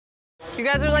You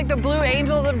guys are like the blue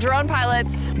angels of drone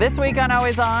pilots. This week on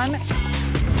Always On.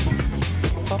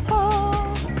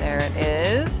 There it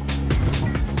is.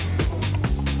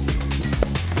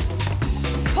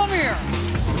 Come here.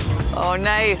 Oh,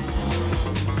 nice.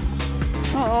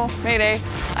 Uh-oh, mayday.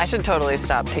 I should totally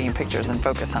stop taking pictures and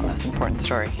focus on this important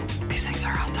story. These things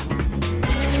are awesome.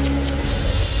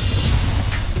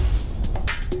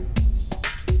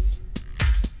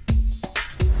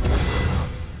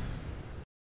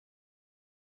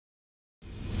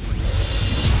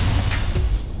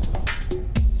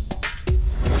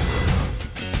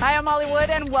 Hi, I'm Molly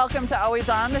Wood, and welcome to Always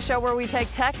On, the show where we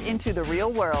take tech into the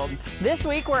real world. This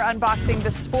week, we're unboxing the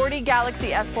sporty Galaxy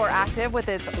S4 Active with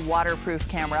its waterproof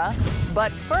camera.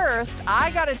 But first,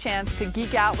 I got a chance to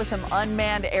geek out with some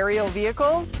unmanned aerial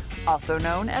vehicles, also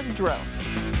known as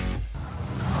drones.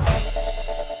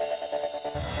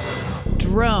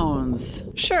 Drones.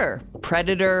 Sure,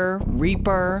 Predator,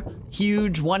 Reaper,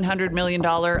 huge $100 million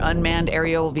unmanned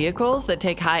aerial vehicles that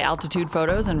take high-altitude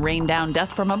photos and rain down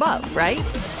death from above, right?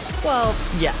 Well,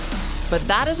 yes, but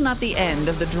that is not the end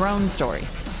of the drone story.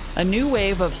 A new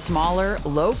wave of smaller,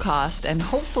 low-cost, and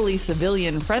hopefully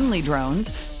civilian-friendly drones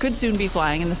could soon be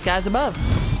flying in the skies above.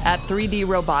 At 3D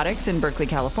Robotics in Berkeley,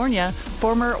 California,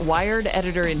 former Wired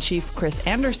editor-in-chief Chris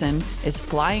Anderson is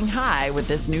flying high with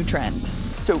this new trend.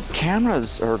 So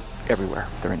cameras are everywhere.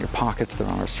 They're in your pockets, they're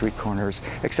on our street corners,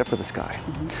 except for the sky.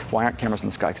 Why aren't cameras in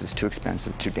the sky? Because it's too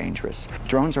expensive, too dangerous.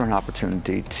 Drones are an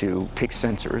opportunity to take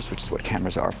sensors, which is what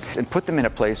cameras are, and put them in a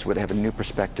place where they have a new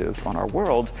perspective on our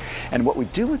world. And what we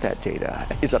do with that data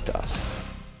is up to us.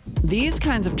 These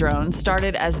kinds of drones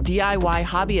started as DIY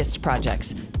hobbyist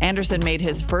projects. Anderson made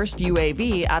his first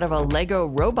UAV out of a Lego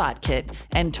robot kit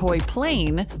and toy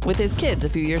plane with his kids a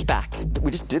few years back.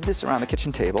 We just did this around the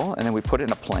kitchen table, and then we put it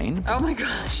in a plane. Oh my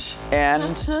gosh.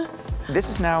 And this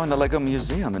is now in the Lego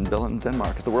Museum in Billund,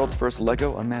 Denmark. It's the world's first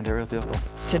Lego unmanned aerial vehicle.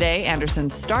 Today,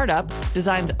 Anderson's startup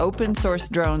designs open-source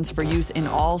drones for use in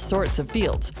all sorts of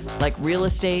fields, like real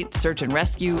estate, search and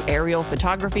rescue, aerial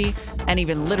photography, and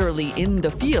even literally in the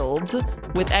fields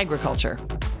with agriculture.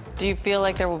 Do you feel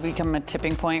like there will become a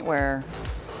tipping point where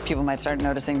people might start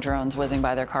noticing drones whizzing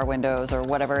by their car windows or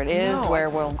whatever it is?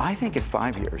 I think in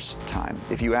 5 years' time,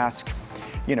 if you ask,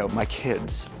 my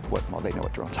kids, well, they know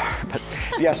what drones are, but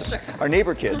yes, sure. Our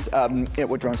neighbor kids,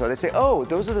 what drones are, they say, oh,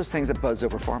 those are those things that buzz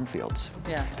over farm fields.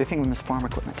 Yeah. They think of them as farm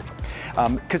equipment.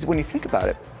 Because when you think about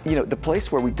it, the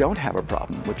place where we don't have a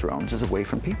problem with drones is away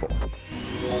from people.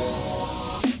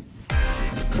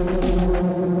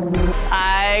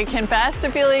 I confess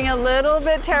to feeling a little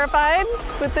bit terrified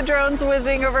with the drones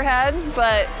whizzing overhead,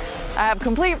 but I have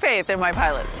complete faith in my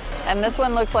pilots. And this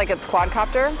one looks like it's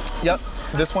quadcopter. Yep.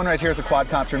 This one right here is a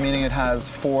quadcopter, meaning it has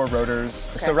 4 rotors.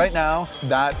 Okay. So right now,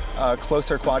 that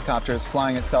closer quadcopter is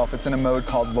flying itself. It's in a mode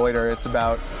called loiter. It's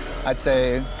about, I'd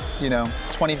say,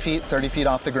 20 feet, 30 feet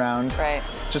off the ground. Right.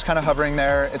 Just kind of hovering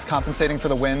there. It's compensating for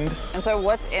the wind. And so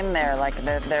what's in there? Like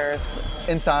there's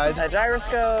inside a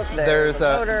gyroscope, there's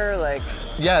a motor, like...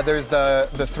 Yeah, there's the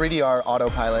 3DR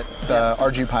autopilot, the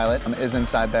RG pilot is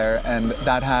inside there, and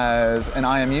that has an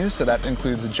IMU, so that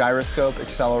includes a gyroscope,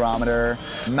 accelerometer,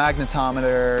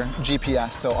 magnetometer,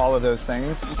 GPS, so all of those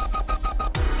things.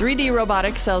 3D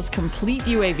Robotics sells complete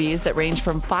UAVs that range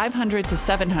from $500 to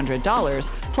 $700,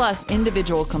 plus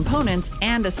individual components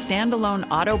and a standalone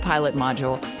autopilot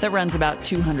module that runs about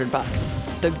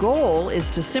 $200. The goal is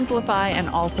to simplify and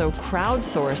also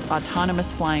crowdsource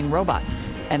autonomous flying robots,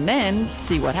 and then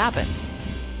see what happens.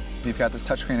 You've got this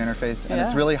touchscreen interface, and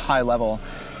it's really high level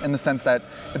in the sense that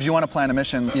if you want to plan a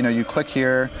mission, you click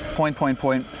here,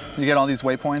 point, you get all these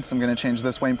waypoints. I'm going to change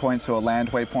this waypoint to a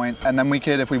land waypoint, and then we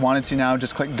could, if we wanted to now,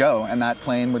 just click go, and that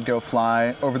plane would go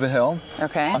fly over the hill,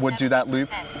 would do that loop,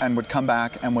 and would come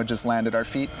back and would just land at our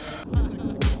feet.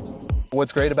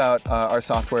 What's great about our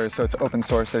software is so it's open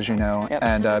source, as you know,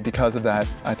 and because of that,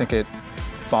 I think it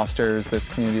fosters this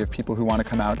community of people who want to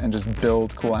come out and just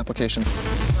build cool applications.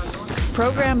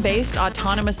 Program-based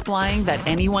autonomous flying that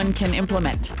anyone can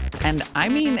implement. And I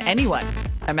mean anyone.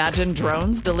 Imagine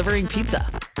drones delivering pizza.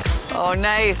 Oh,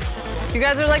 nice. You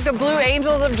guys are like the blue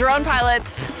angels of drone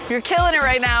pilots. You're killing it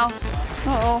right now.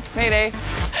 Uh-oh, mayday.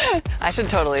 I should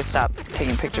totally stop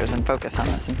taking pictures and focus on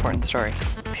this important story.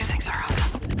 These things are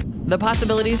awesome. The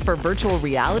possibilities for virtual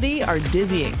reality are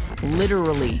dizzying,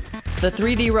 literally. The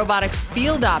 3D Robotics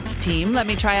Field Ops team let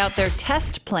me try out their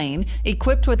test plane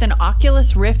equipped with an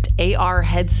Oculus Rift AR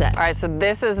headset. All right, so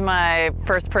this is my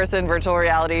first-person virtual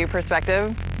reality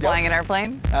perspective, flying an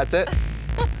airplane. That's it.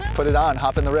 Put it on,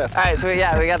 hop in the Rift. All right, so we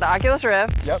got the Oculus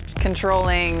Rift.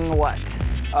 Controlling what?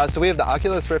 So we have the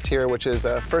Oculus Rift here, which is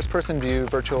a first-person view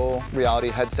virtual reality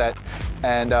headset.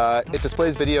 And it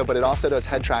displays video, but it also does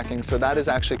head tracking. So that is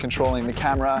actually controlling the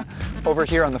camera over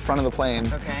here on the front of the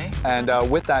plane. Okay. And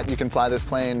with that, you can fly this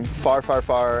plane far, far,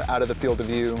 far out of the field of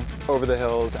view, over the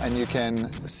hills, and you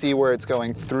can see where it's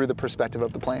going through the perspective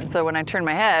of the plane. So when I turn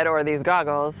my head or these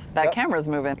goggles, that camera's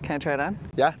moving. Can I try it on?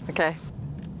 Yeah. Okay.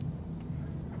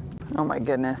 Oh my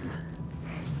goodness.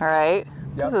 All right.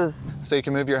 Yep. This is So you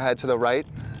can move your head to the right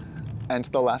and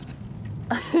to the left.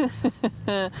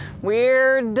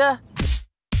 weird.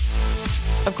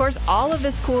 Of course, all of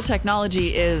this cool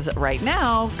technology is, right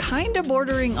now, kind of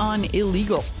bordering on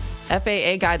illegal.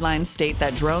 FAA guidelines state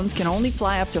that drones can only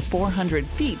fly up to 400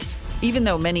 feet, even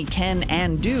though many can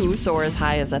and do soar as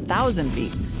high as 1,000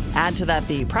 feet. Add to that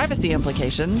the privacy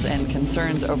implications and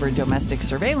concerns over domestic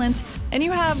surveillance, and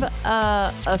you have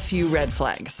a few red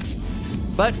flags.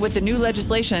 But with the new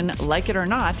legislation, like it or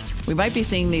not, we might be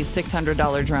seeing these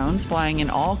 $600 drones flying in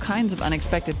all kinds of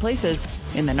unexpected places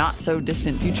in the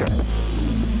not-so-distant future.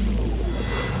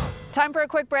 Time for a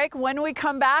quick break. When we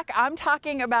come back, I'm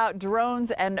talking about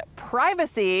drones and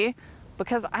privacy,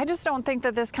 because I just don't think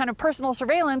that this kind of personal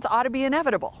surveillance ought to be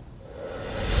inevitable.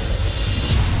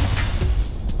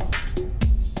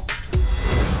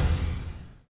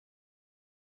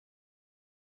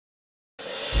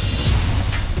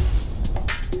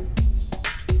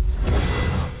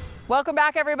 Welcome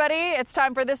back, everybody. It's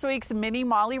time for this week's Mini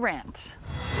Molly Rant.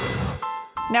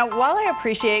 Now, while I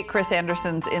appreciate Chris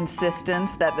Anderson's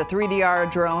insistence that the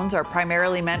 3DR drones are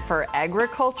primarily meant for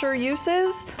agriculture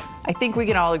uses, I think we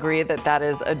can all agree that that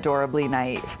is adorably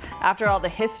naive. After all, the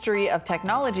history of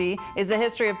technology is the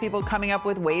history of people coming up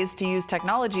with ways to use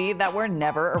technology that were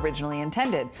never originally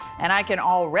intended. And I can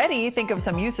already think of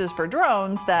some uses for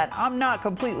drones that I'm not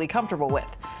completely comfortable with.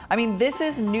 I mean, this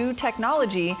is new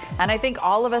technology, and I think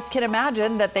all of us can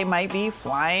imagine that they might be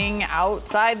flying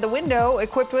outside the window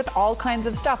equipped with all kinds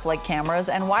of stuff like cameras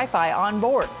and Wi-Fi on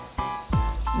board.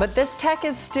 But this tech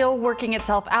is still working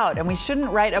itself out, and we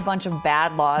shouldn't write a bunch of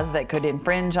bad laws that could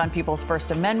infringe on people's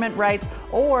First Amendment rights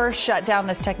or shut down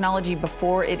this technology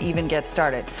before it even gets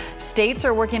started. States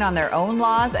are working on their own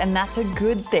laws, and that's a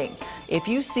good thing. If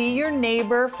you see your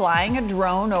neighbor flying a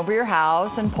drone over your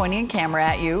house and pointing a camera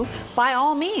at you, by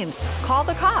all means, call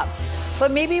the cops.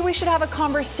 But maybe we should have a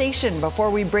conversation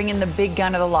before we bring in the big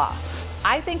gun of the law.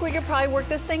 I think we could probably work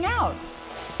this thing out.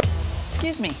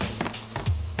 Excuse me.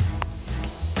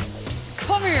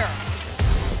 Come here.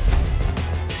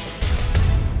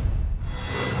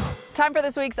 Time for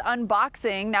this week's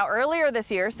unboxing. Now, earlier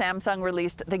this year, Samsung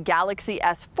released the Galaxy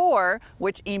S4,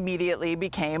 which immediately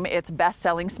became its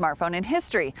best-selling smartphone in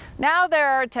history. Now there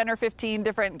are 10 or 15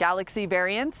 different Galaxy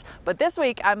variants, but this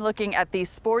week I'm looking at the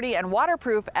sporty and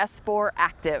waterproof S4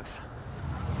 Active.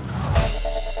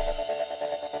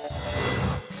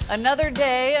 Another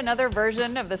day, another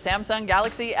version of the Samsung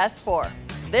Galaxy S4.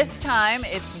 This time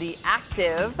it's the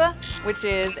Active, which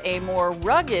is a more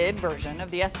rugged version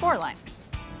of the S4 line.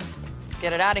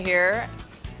 Get it out of here.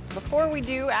 Before we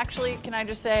do, actually, can I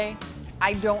just say,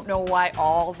 I don't know why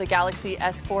all the Galaxy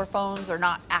S4 phones are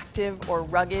not active or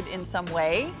rugged in some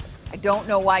way. I don't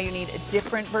know why you need a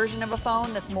different version of a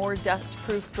phone that's more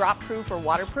dust-proof, drop-proof, or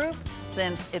waterproof,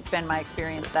 since it's been my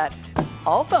experience that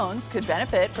all phones could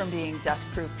benefit from being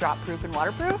dust-proof, drop-proof, and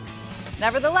waterproof.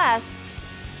 Nevertheless,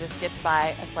 you just get to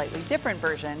buy a slightly different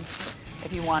version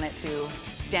if you want it to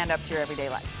stand up to your everyday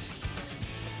life.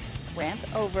 Rant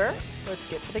over. Let's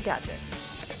get to the gadget.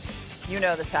 You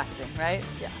know this packaging, right?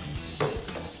 Yeah.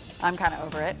 I'm kind of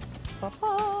over it.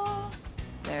 Ba-ba.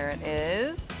 There it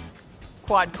is.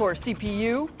 Quad-core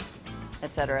CPU,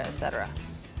 etc., etc.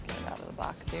 Let's get it out of the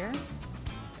box here.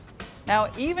 Now,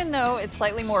 even though it's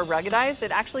slightly more ruggedized,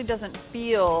 it actually doesn't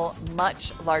feel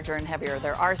much larger and heavier.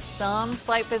 There are some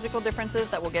slight physical differences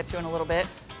that we'll get to in a little bit,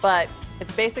 but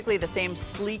it's basically the same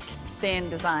sleek, thin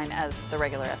design as the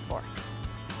regular S4.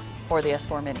 Or the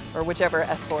S4 Mini, or whichever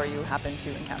S4 you happen to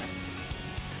encounter.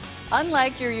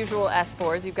 Unlike your usual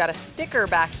S4s, you've got a sticker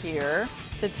back here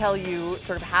to tell you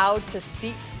sort of how to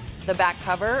seat the back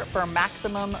cover for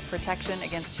maximum protection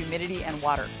against humidity and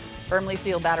water. Firmly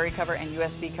seal battery cover and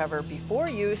USB cover before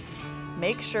use.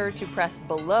 Make sure to press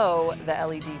below the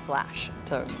LED flash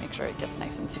to make sure it gets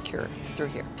nice and secure through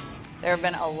here. There have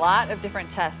been a lot of different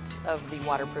tests of the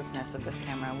waterproofness of this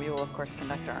camera. We will, of course,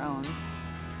 conduct our own.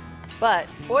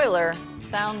 But, spoiler,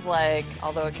 sounds like,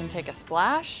 although it can take a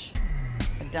splash,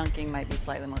 the dunking might be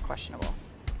slightly more questionable.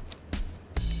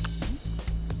 Take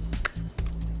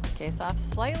the case off,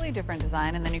 slightly different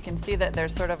design, and then you can see that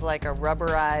there's sort of like a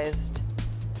rubberized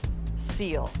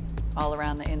seal all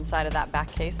around the inside of that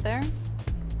back case there.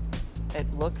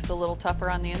 It looks a little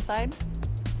tougher on the inside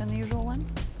than the usual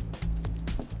ones.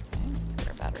 Okay, let's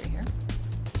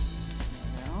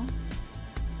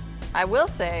I will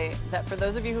say that for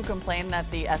those of you who complain that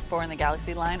the S4 and the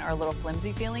Galaxy line are a little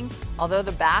flimsy feeling, although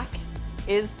the back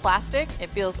is plastic, it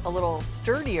feels a little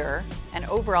sturdier, and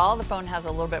overall the phone has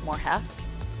a little bit more heft,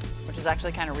 which is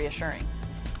actually kind of reassuring.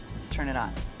 Let's turn it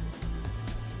on.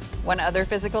 One other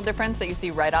physical difference that you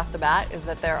see right off the bat is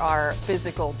that there are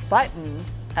physical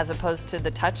buttons as opposed to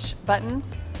the touch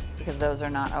buttons, because those are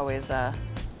not always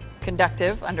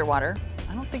conductive underwater.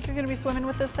 I don't think you're gonna be swimming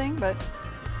with this thing, but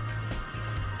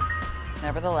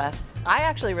nevertheless, I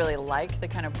actually really like the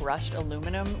kind of brushed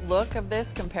aluminum look of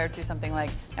this compared to something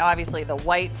like, now obviously the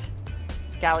white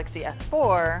Galaxy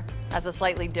S4 has a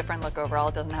slightly different look overall.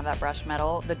 It doesn't have that brushed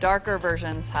metal. The darker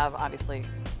versions have obviously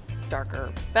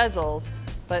darker bezels,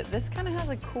 but this kind of has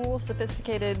a cool,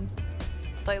 sophisticated,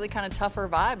 slightly kind of tougher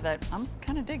vibe that I'm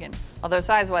kind of digging. Although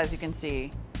size-wise, you can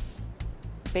see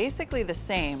basically the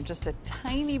same, just a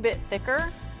tiny bit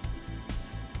thicker.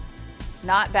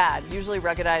 Not bad. Usually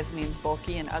ruggedized means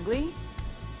bulky and ugly.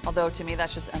 Although to me,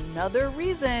 that's just another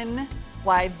reason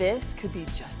why this could be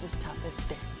just as tough as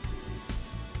this.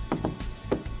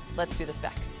 Let's do the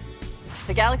specs.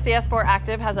 The Galaxy S4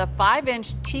 Active has a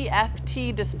 5-inch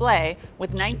TFT display with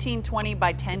 1920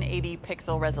 by 1080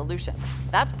 pixel resolution.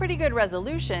 That's pretty good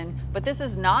resolution, but this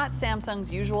is not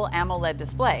Samsung's usual AMOLED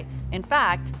display. In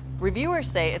fact, reviewers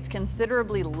say it's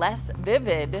considerably less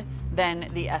vivid than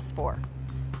the S4.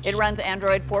 It runs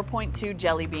Android 4.2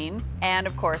 Jelly Bean and,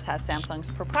 of course, has Samsung's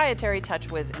proprietary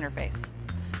TouchWiz interface.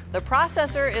 The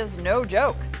processor is no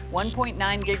joke. 1.9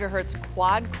 gigahertz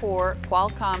quad-core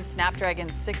Qualcomm Snapdragon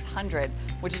 600,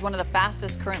 which is one of the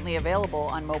fastest currently available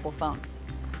on mobile phones.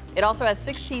 It also has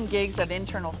 16 gigs of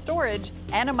internal storage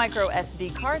and a micro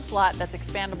SD card slot that's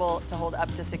expandable to hold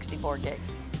up to 64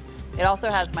 gigs. It also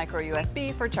has micro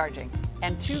USB for charging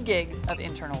and 2 gigs of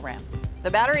internal RAM.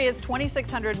 The battery is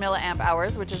 2600 milliamp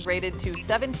hours, which is rated to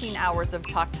 17 hours of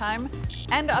talk time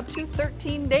and up to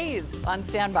 13 days on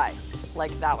standby,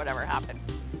 like that would ever happen.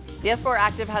 The S4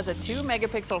 Active has a 2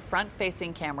 megapixel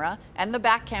front-facing camera, and the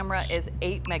back camera is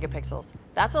 8 megapixels.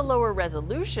 That's a lower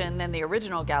resolution than the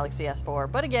original Galaxy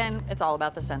S4, but again, it's all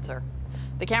about the sensor.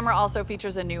 The camera also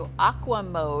features a new Aqua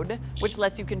mode, which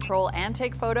lets you control and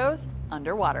take photos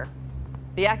underwater.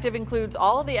 The Active includes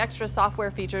all of the extra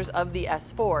software features of the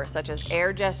S4, such as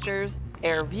Air Gestures,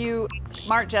 Air View,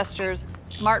 Smart Gestures,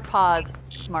 Smart Pause,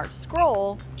 Smart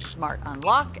Scroll, Smart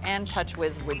Unlock, and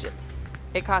TouchWiz widgets.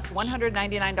 It costs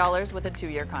 $199 with a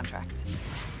 2-year contract.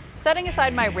 Setting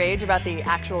aside my rage about the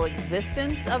actual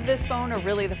existence of this phone, or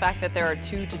really the fact that there are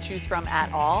 2 to choose from at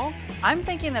all, I'm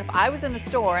thinking that if I was in the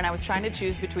store and I was trying to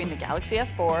choose between the Galaxy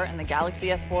S4 and the Galaxy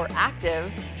S4 Active,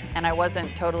 and I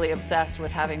wasn't totally obsessed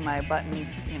with having my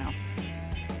buttons,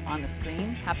 on the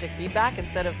screen, haptic feedback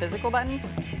instead of physical buttons,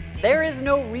 there is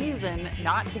no reason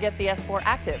not to get the S4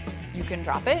 Active. You can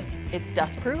drop it, it's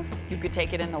dustproof, you could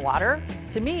take it in the water.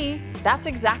 To me, that's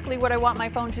exactly what I want my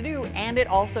phone to do, and it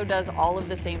also does all of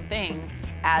the same things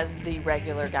as the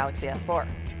regular Galaxy S4.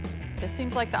 This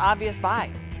seems like the obvious buy.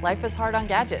 Life is hard on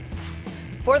gadgets.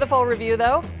 For the full review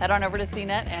though, head on over to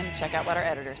CNET and check out what our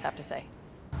editors have to say.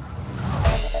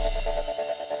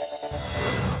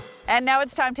 And now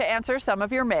it's time to answer some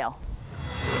of your mail.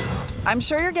 I'm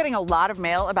sure you're getting a lot of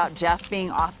mail about Jeff being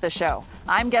off the show.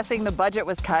 I'm guessing the budget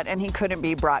was cut and he couldn't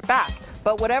be brought back.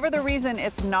 But whatever the reason,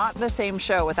 it's not the same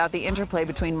show without the interplay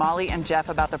between Molly and Jeff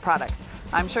about the products.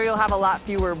 I'm sure you'll have a lot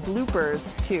fewer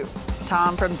bloopers too.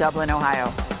 Tom from Dublin,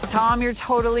 Ohio. Tom, you're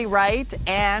totally right,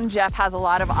 and Jeff has a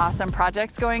lot of awesome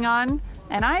projects going on.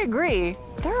 And I agree,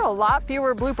 there are a lot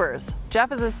fewer bloopers.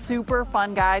 Jeff is a super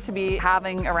fun guy to be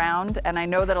having around, and I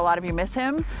know that a lot of you miss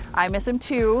him. I miss him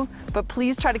too, but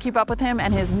please try to keep up with him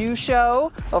and his new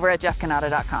show over at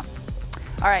jeffcanada.com.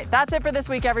 All right, that's it for this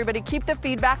week, everybody. Keep the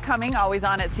feedback coming. Always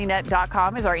on at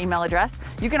cnet.com is our email address.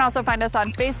 You can also find us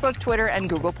on Facebook, Twitter, and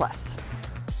Google+.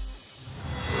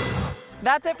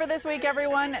 That's it for this week,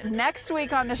 everyone. Next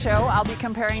week on the show, I'll be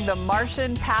comparing the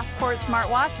Martian Passport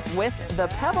smartwatch with the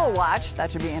Pebble Watch.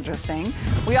 That should be interesting.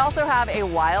 We also have a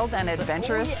wild and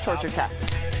adventurous torture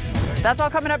test. That's all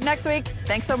coming up next week.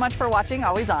 Thanks so much for watching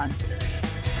Always On.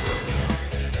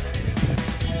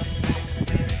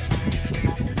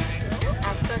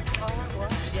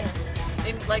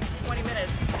 In like 20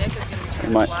 minutes, Nick is going to be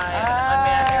trying to fly an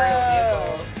unmanned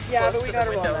aerial vehicle. Yeah, but we got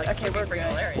to roll that. Okay, we're bringing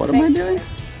hilarious. What am I doing?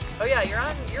 Oh yeah, you're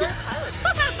on pilot.